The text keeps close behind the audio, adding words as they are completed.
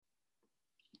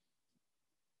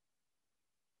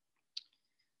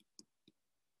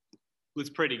Let's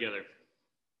pray together.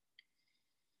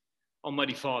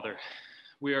 Almighty Father,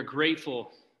 we are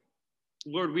grateful.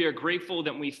 Lord, we are grateful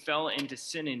that we fell into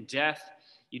sin and death.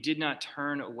 You did not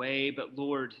turn away, but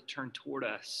Lord, turn toward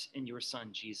us in your Son,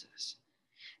 Jesus.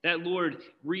 That, Lord,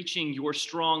 reaching your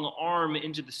strong arm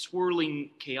into the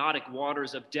swirling, chaotic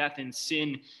waters of death and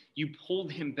sin, you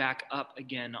pulled him back up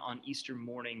again on Easter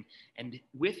morning, and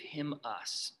with him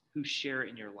us who share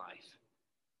in your life.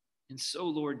 And so,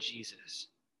 Lord Jesus,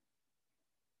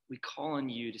 we call on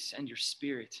you to send your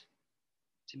Spirit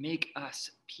to make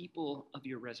us people of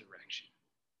your resurrection,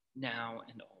 now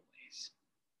and always.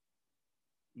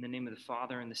 In the name of the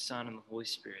Father, and the Son, and the Holy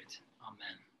Spirit,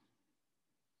 amen.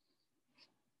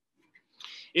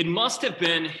 It must have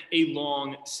been a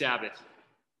long Sabbath.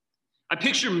 I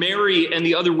picture Mary and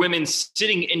the other women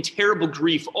sitting in terrible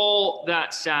grief all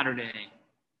that Saturday.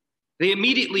 They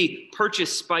immediately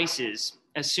purchased spices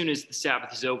as soon as the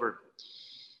Sabbath is over.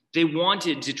 They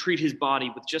wanted to treat his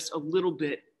body with just a little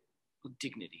bit of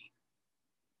dignity.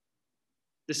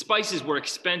 The spices were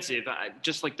expensive,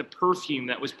 just like the perfume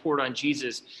that was poured on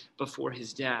Jesus before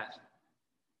his death.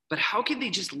 But how could they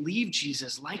just leave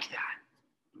Jesus like that?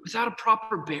 Without a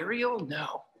proper burial?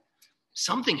 No.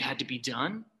 Something had to be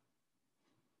done.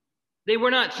 They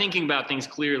were not thinking about things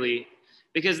clearly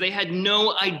because they had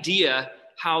no idea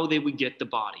how they would get the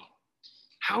body.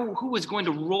 Who was going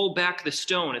to roll back the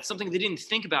stone? It's something they didn't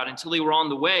think about until they were on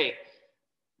the way.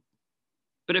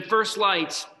 But at first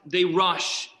light, they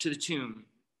rush to the tomb,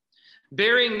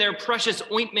 bearing their precious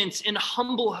ointments in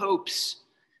humble hopes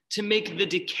to make the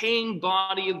decaying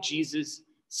body of Jesus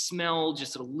smell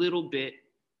just a little bit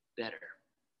better,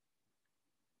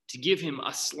 to give him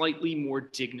a slightly more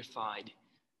dignified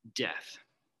death.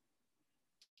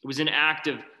 It was an act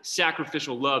of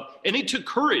sacrificial love, and it took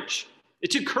courage. It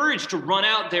took courage to run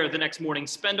out there the next morning,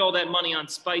 spend all that money on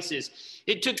spices.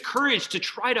 It took courage to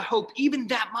try to hope even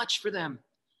that much for them,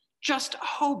 just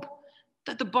hope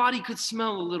that the body could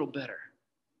smell a little better.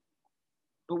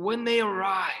 But when they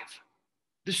arrive,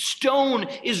 the stone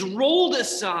is rolled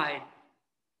aside.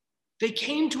 They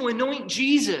came to anoint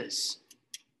Jesus.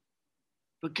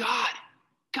 But God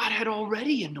had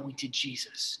already anointed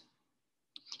Jesus.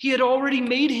 He had already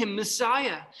made him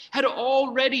Messiah, had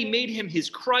already made him his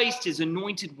Christ, his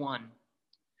anointed one.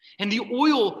 And the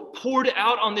oil poured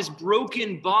out on this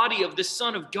broken body of the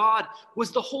Son of God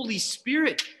was the Holy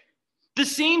Spirit, the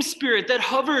same Spirit that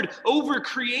hovered over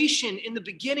creation in the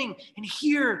beginning. And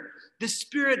here, the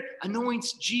Spirit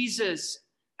anoints Jesus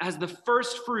as the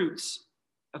first fruits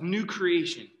of new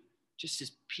creation, just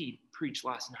as Pete preached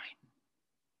last night.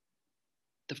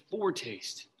 The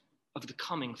foretaste of the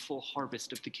coming full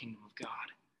harvest of the kingdom of God.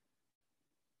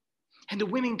 And the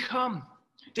women come.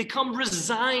 They come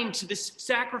resigned to this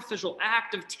sacrificial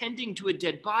act of tending to a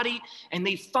dead body, and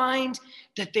they find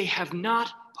that they have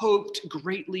not hoped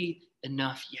greatly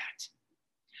enough yet.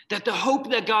 That the hope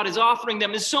that God is offering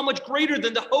them is so much greater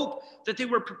than the hope that they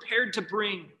were prepared to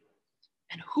bring.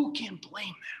 And who can blame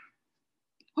them?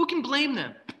 Who can blame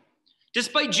them?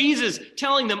 Despite Jesus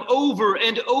telling them over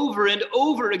and over and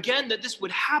over again that this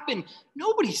would happen,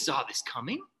 nobody saw this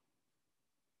coming.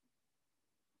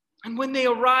 And when they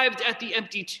arrived at the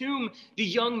empty tomb, the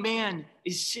young man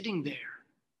is sitting there,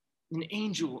 an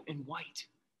angel in white.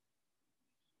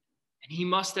 And he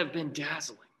must have been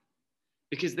dazzling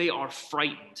because they are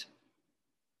frightened.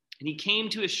 And he came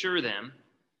to assure them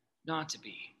not to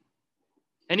be.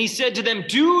 And he said to them,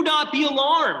 "Do not be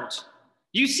alarmed.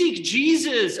 You seek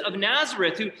Jesus of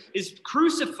Nazareth, who is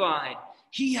crucified.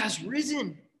 He has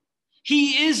risen.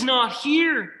 He is not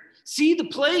here. See the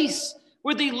place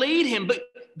where they laid him.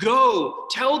 But go,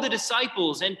 tell the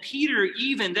disciples and Peter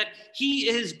even that he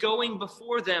is going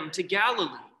before them to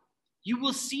Galilee. You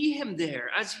will see him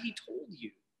there, as he told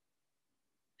you."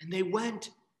 And they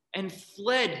went and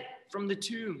fled from the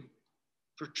tomb,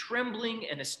 for trembling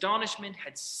and astonishment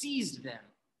had seized them.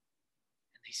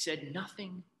 And they said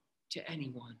nothing to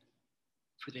anyone,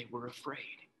 for they were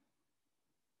afraid.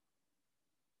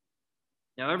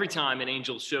 Now, every time an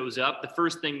angel shows up, the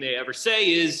first thing they ever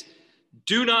say is,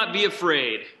 "Do not be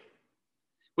afraid,"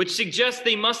 which suggests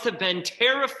they must have been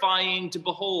terrifying to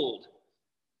behold.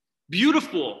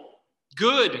 Beautiful,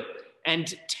 good,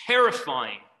 and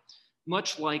terrifying,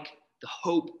 much like the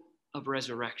hope of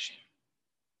resurrection.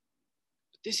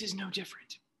 But this is no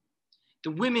different. The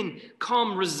women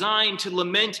come resigned to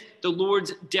lament the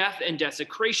Lord's death and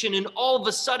desecration, and all of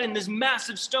a sudden this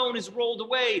massive stone is rolled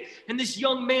away, and this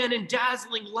young man in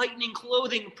dazzling lightning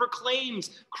clothing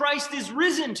proclaims Christ is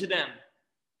risen to them,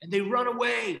 and they run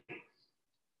away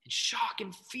in shock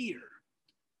and fear.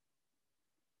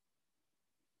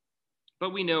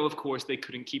 But we know, of course, they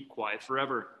couldn't keep quiet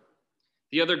forever.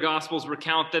 The other Gospels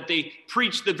recount that they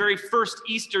preached the very first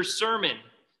Easter sermon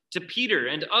to Peter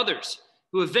and others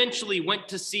who eventually went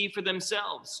to see for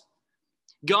themselves.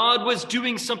 God was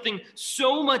doing something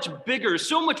so much bigger,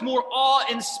 so much more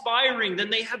awe-inspiring than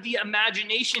they have the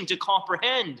imagination to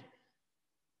comprehend.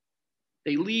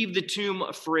 They leave the tomb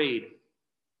afraid,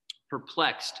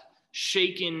 perplexed,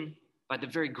 shaken by the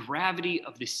very gravity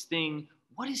of this thing.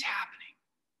 What is happening?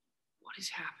 What is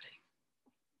happening?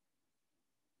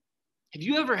 Have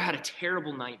you ever had a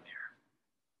terrible nightmare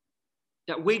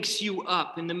that wakes you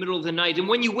up in the middle of the night? And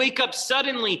when you wake up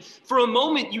suddenly, for a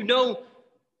moment, you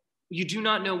do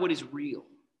not know what is real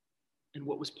and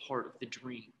what was part of the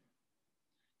dream.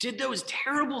 Did those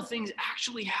terrible things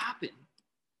actually happen?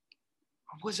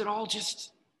 Or was it all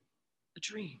just a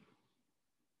dream?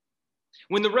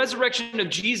 When the resurrection of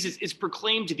Jesus is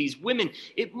proclaimed to these women,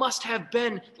 it must have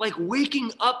been like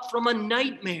waking up from a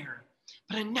nightmare,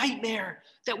 but a nightmare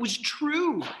that was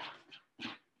true.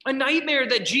 A nightmare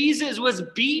that Jesus was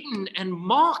beaten and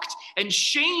mocked and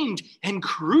shamed and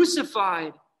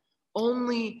crucified,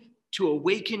 only to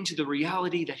awaken to the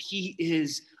reality that he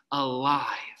is alive.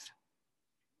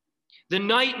 The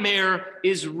nightmare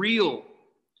is real.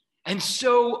 And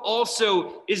so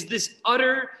also is this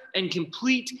utter and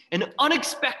complete and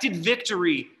unexpected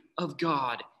victory of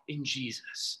God in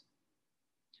Jesus.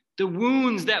 The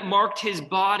wounds that marked his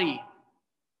body,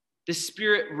 the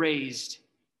Spirit raised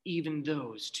even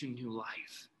those to new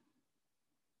life.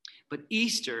 But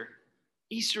Easter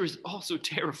is also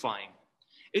terrifying.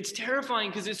 It's terrifying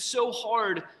because it's so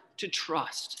hard to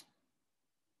trust.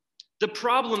 The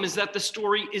problem is that the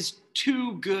story is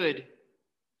too good.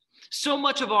 So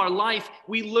much of our life,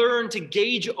 we learn to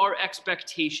gauge our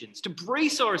expectations, to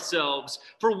brace ourselves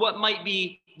for what might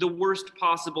be the worst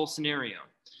possible scenario.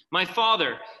 My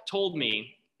father told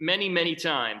me many, many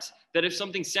times that if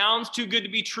something sounds too good to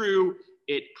be true,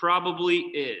 it probably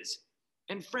is.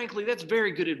 And frankly, that's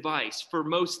very good advice for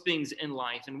most things in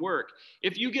life and work.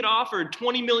 If you get offered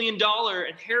 $20 million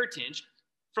inheritance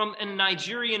from a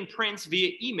Nigerian prince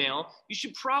via email, you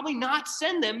should probably not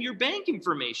send them your bank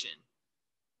information.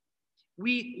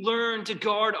 We learn to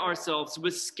guard ourselves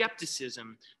with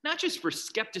skepticism, not just for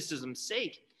skepticism's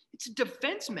sake. It's a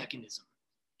defense mechanism.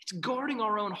 It's guarding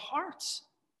our own hearts.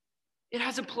 It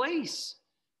has a place,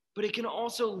 but it can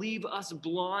also leave us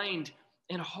blind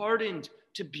and hardened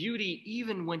to beauty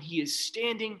even when he is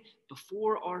standing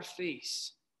before our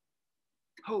face.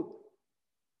 Hope.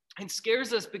 And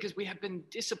scares us because we have been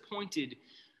disappointed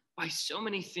by so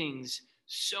many things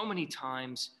so many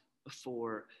times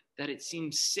before that it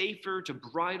seems safer to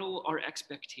bridle our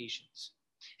expectations.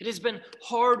 It has been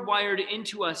hardwired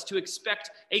into us to expect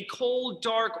a cold,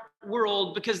 dark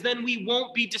world because then we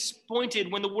won't be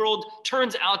disappointed when the world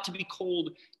turns out to be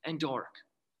cold and dark.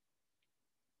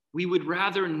 We would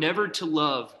rather never to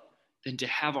love than to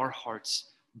have our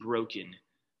hearts broken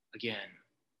again.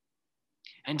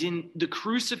 And in the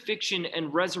crucifixion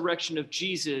and resurrection of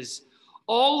Jesus,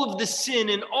 all of the sin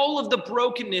and all of the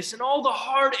brokenness and all the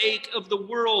heartache of the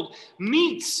world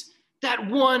meets that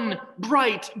one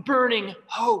bright, burning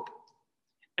hope.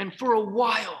 And for a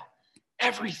while,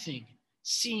 everything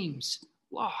seems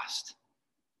lost.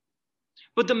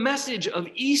 But the message of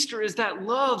Easter is that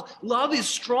love is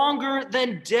stronger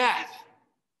than death.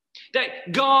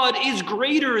 That God is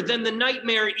greater than the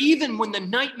nightmare, even when the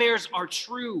nightmares are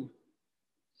true.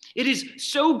 It is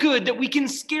so good that we can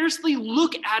scarcely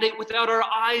look at it without our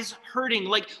eyes hurting,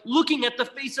 like looking at the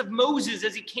face of Moses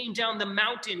as he came down the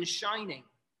mountain shining.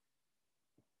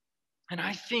 And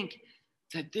I think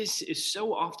that this is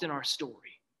so often our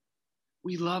story.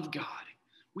 We love God.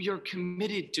 We are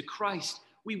committed to Christ.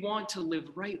 We want to live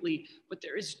rightly, but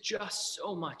there is just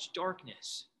so much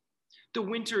darkness. The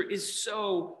winter is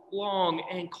so long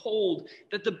and cold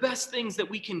that the best things that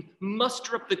we can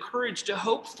muster up the courage to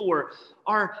hope for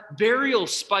are burial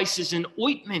spices and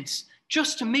ointments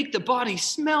just to make the body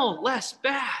smell less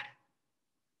bad.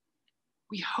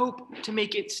 We hope to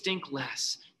make it stink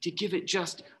less, to give it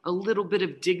just a little bit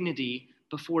of dignity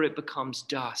before it becomes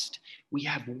dust. We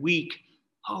have weak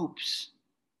hopes.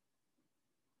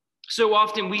 So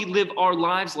often we live our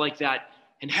lives like that,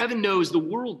 and heaven knows the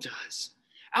world does.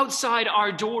 Outside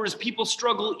our doors, people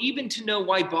struggle even to know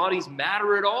why bodies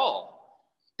matter at all.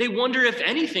 They wonder if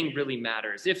anything really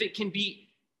matters, if it can be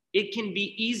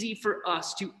easy for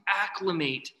us to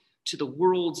acclimate to the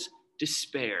world's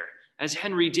despair. As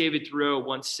Henry David Thoreau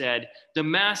once said, the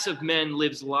mass of men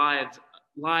lives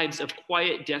lives of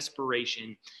quiet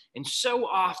desperation, and so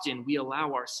often we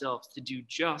allow ourselves to do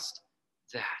just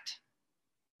that.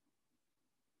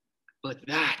 But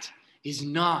that is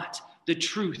not the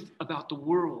truth about the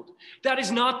world. That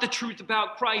is not the truth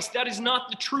about Christ. That is not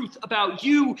the truth about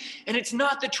you. And it's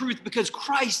not the truth because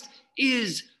Christ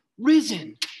is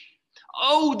risen.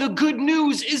 Oh, the good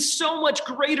news is so much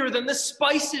greater than the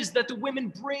spices that the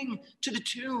women bring to the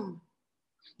tomb.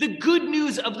 The good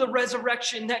news of the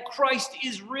resurrection, that Christ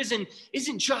is risen,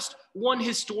 isn't just one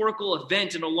historical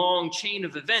event in a long chain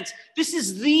of events. This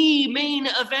is the main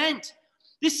event.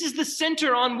 This is the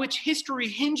center on which history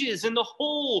hinges, and the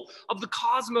whole of the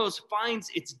cosmos finds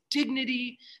its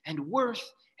dignity and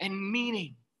worth and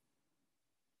meaning.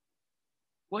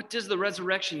 What does the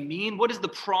resurrection mean? What is the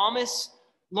promise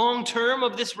long term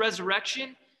of this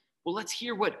resurrection? Well, let's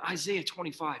hear what Isaiah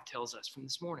 25 tells us from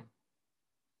this morning.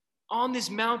 On this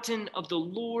mountain of the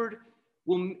Lord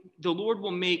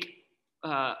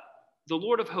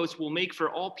of hosts will make for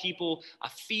all people a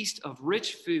feast of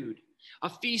rich food, a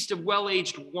feast of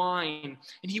well-aged wine,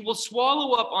 and he will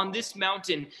swallow up on this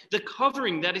mountain the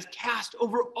covering that is cast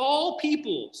over all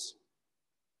peoples,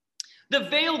 the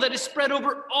veil that is spread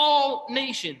over all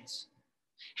nations,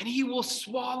 and he will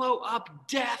swallow up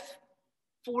death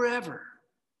forever.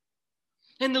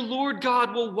 And the Lord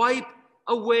God will wipe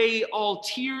away all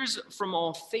tears from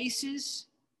all faces,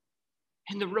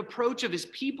 and the reproach of his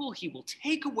people he will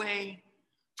take away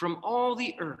from all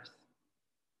the earth.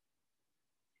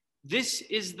 This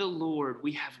is the Lord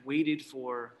we have waited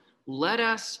for. Let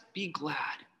us be glad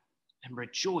and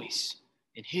rejoice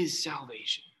in his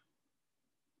salvation.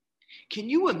 Can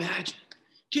you imagine?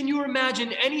 Can you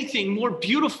imagine anything more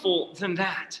beautiful than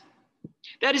that?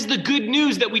 That is the good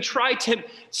news that we try to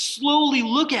slowly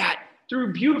look at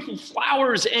through beautiful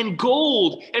flowers and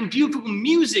gold and beautiful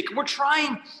music. We're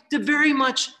trying to very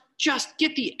much just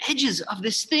get the edges of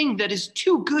this thing that is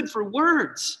too good for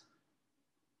words.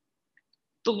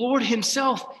 The Lord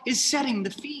himself is setting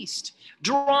the feast,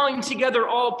 drawing together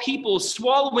all people,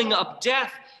 swallowing up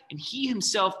death, and he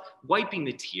himself wiping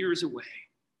the tears away.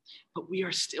 But we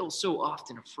are still so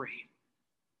often afraid.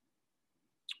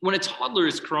 When a toddler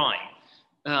is crying,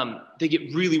 they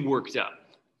get really worked up.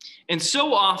 And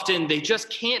so often they just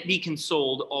can't be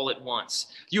consoled all at once.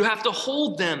 You have to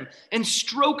hold them and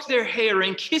stroke their hair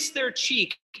and kiss their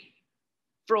cheek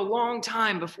for a long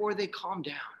time before they calm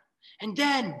down. And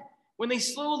then when they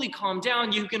slowly calm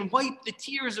down, you can wipe the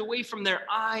tears away from their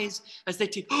eyes as they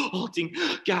take halting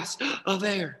gasps of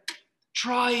air,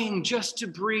 trying just to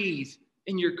breathe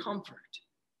in your comfort.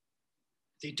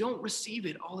 They don't receive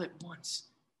it all at once.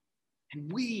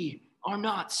 And we are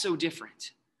not so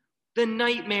different. The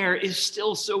nightmare is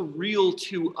still so real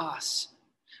to us.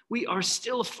 We are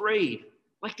still afraid,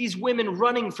 like these women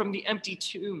running from the empty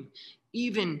tomb.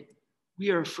 Even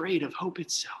we are afraid of hope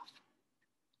itself.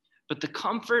 But the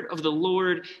comfort of the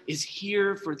Lord is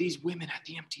here for these women at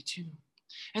the empty tomb.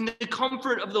 And the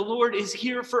comfort of the Lord is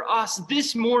here for us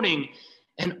this morning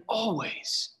and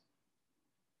always.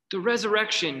 The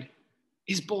resurrection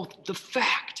is both the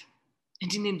fact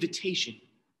and an invitation.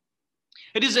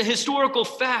 It is a historical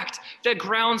fact that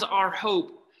grounds our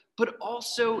hope, but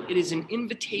also it is an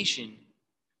invitation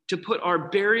to put our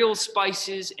burial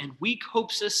spices and weak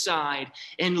hopes aside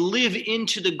and live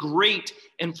into the great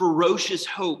and ferocious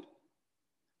hope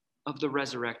of the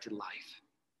resurrected life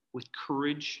with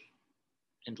courage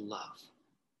and love.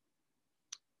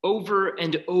 Over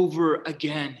and over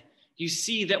again, you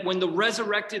see that when the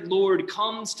resurrected Lord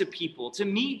comes to people, to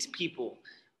meet people,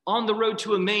 on the road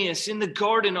to Emmaus, in the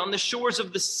garden, on the shores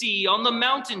of the sea, on the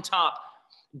mountaintop,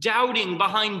 doubting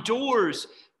behind doors.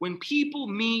 When people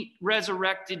meet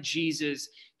resurrected Jesus,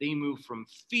 they move from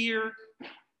fear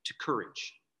to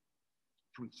courage.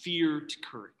 From fear to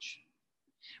courage.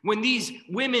 When these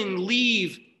women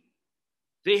leave,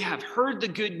 they have heard the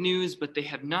good news, but they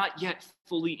have not yet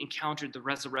fully encountered the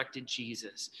resurrected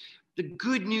Jesus. The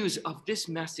good news of this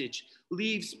message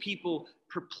leaves people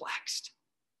perplexed.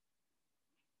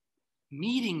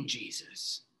 Meeting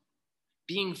Jesus,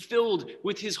 being filled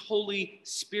with his Holy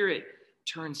Spirit,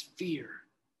 turns fear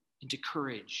into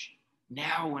courage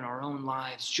now in our own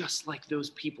lives, just like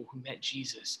those people who met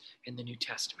Jesus in the New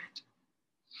Testament.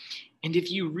 And if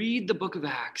you read the book of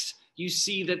Acts, you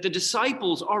see that the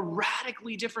disciples are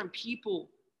radically different people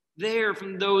there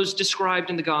from those described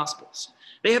in the Gospels.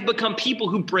 They have become people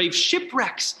who brave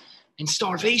shipwrecks and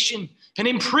starvation and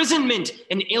imprisonment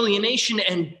and alienation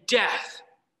and death.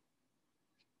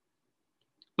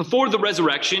 Before the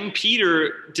resurrection,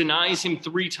 Peter denies him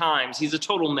 3 times. He's a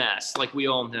total mess, like we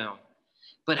all know.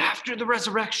 But after the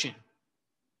resurrection,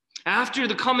 after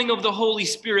the coming of the Holy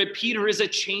Spirit, Peter is a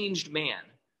changed man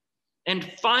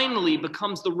and finally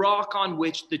becomes the rock on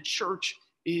which the church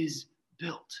is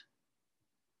built.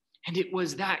 And it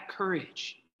was that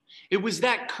courage It was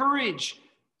that courage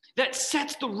that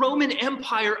sets the Roman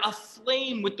Empire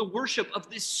aflame with the worship of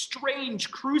this strange,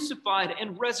 crucified,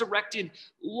 and resurrected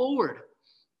Lord.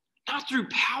 Not through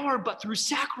power, but through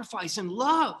sacrifice and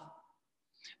love.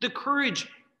 The courage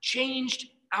changed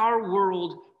our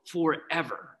world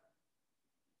forever.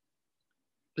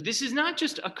 But this is not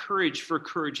just a courage for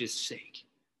courage's sake.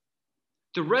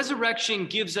 The resurrection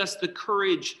gives us the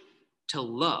courage to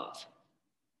love.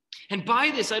 And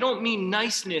by this, I don't mean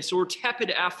niceness or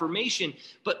tepid affirmation,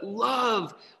 but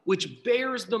love which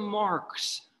bears the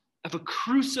marks of a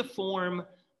cruciform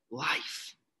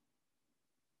life.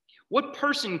 What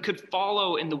person could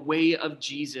follow in the way of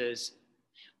Jesus?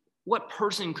 What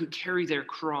person could carry their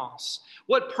cross?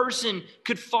 What person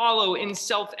could follow in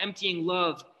self-emptying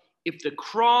love if the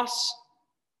cross,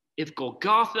 if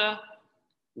Golgotha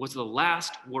was the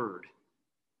last word?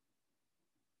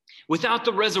 Without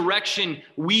the resurrection,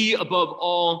 we above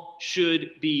all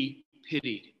should be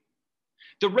pitied.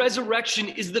 The resurrection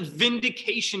is the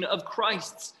vindication of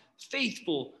Christ's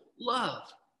faithful love.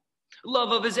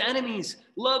 Love of his enemies,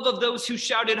 love of those who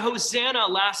shouted Hosanna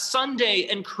last Sunday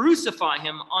and crucify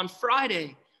him on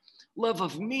Friday, love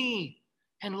of me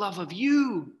and love of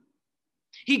you.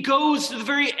 He goes to the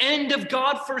very end of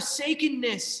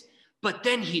God-forsakenness, but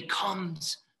then he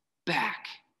comes back.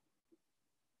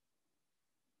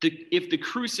 If the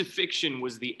crucifixion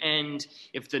was the end,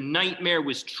 if the nightmare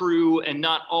was true and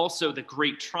not also the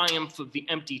great triumph of the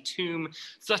empty tomb,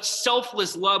 such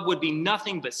selfless love would be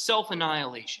nothing but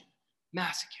self-annihilation,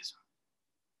 masochism.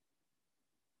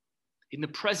 In the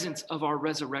presence of our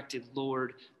resurrected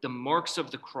Lord, the marks of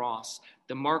the cross,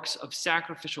 the marks of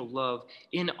sacrificial love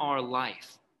in our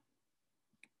life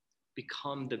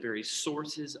become the very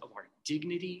sources of our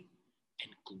dignity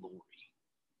and glory.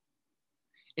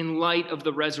 In light of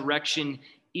the resurrection,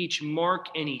 each mark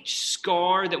and each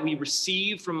scar that we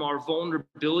receive from our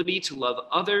vulnerability to love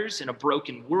others in a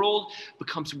broken world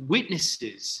becomes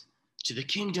witnesses to the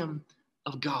kingdom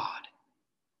of God,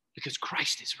 because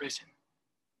Christ is risen.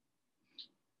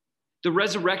 The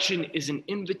resurrection is an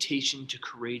invitation to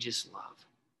courageous love,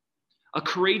 a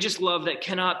courageous love that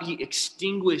cannot be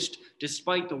extinguished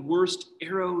despite the worst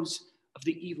arrows of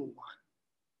the evil one.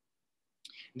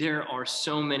 There are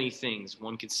so many things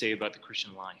one could say about the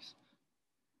Christian life,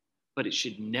 but it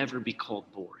should never be called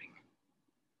boring.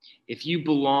 If you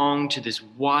belong to this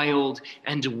wild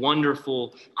and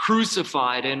wonderful,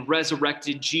 crucified and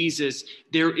resurrected Jesus,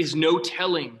 there is no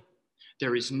telling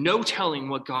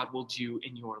what God will do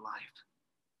in your life.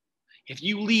 If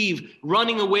you leave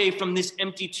running away from this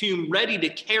empty tomb, ready to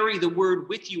carry the word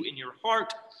with you in your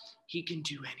heart, he can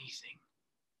do anything.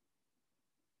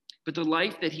 But the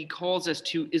life that he calls us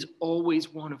to is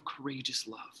always one of courageous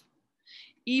love.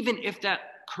 Even if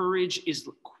that courage is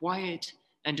quiet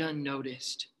and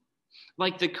unnoticed,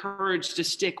 like the courage to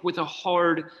stick with a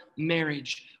hard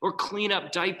marriage or clean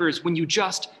up diapers when you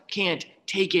just can't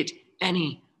take it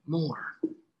anymore.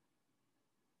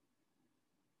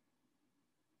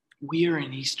 We are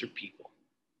an Easter people,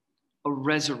 a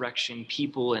resurrection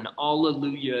people, and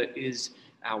Alleluia is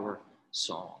our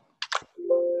song.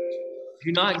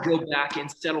 Do not go back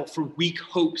and settle for weak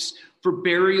hopes, for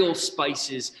burial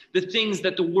spices, the things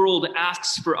that the world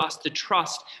asks for us to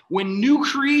trust, when new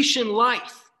creation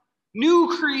life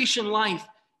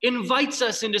invites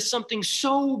us into something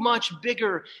so much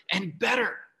bigger and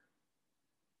better.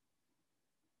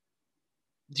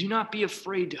 Do not be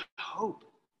afraid to hope,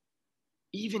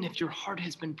 even if your heart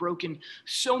has been broken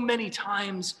so many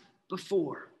times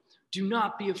before. Do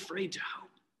not be afraid to hope.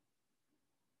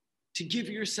 To give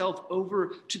yourself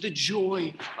over to the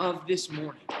joy of this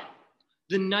morning.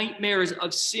 The nightmares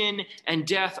of sin and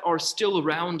death are still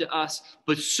around us,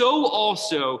 but so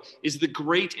also is the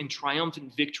great and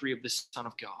triumphant victory of the Son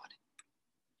of God.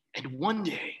 And one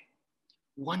day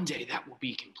that will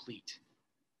be complete.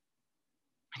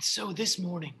 And so this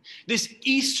morning, this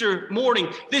Easter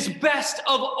morning, this best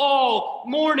of all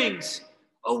mornings,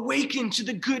 awaken to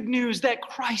the good news that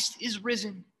Christ is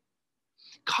risen.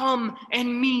 Come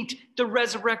and meet the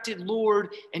resurrected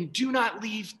Lord, and do not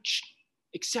leave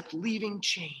except leaving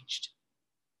changed.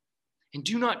 And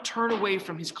do not turn away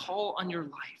from his call on your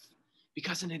life,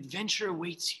 because an adventure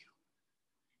awaits you,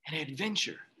 an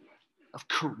adventure of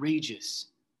courageous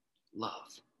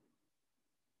love.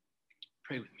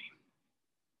 Pray with me.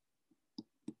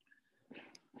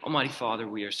 Almighty Father,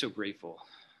 we are so grateful.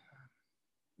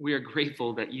 We are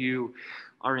grateful that you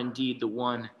are indeed the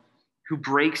one who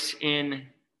breaks in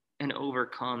and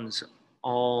overcomes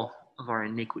all of our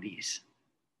iniquities.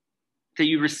 that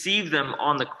you receive them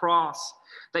on the cross,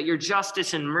 that your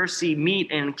justice and mercy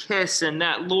meet and kiss, and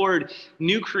that, Lord,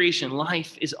 new creation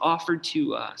life is offered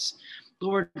to us.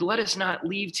 Lord, let us not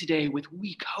leave today with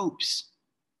weak hopes,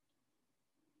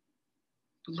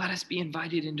 but let us be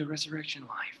invited into resurrection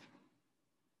life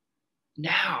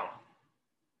now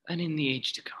and in the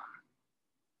age to come.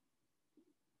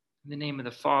 In the name of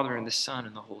the Father, and the Son,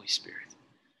 and the Holy Spirit.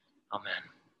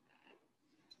 Amen.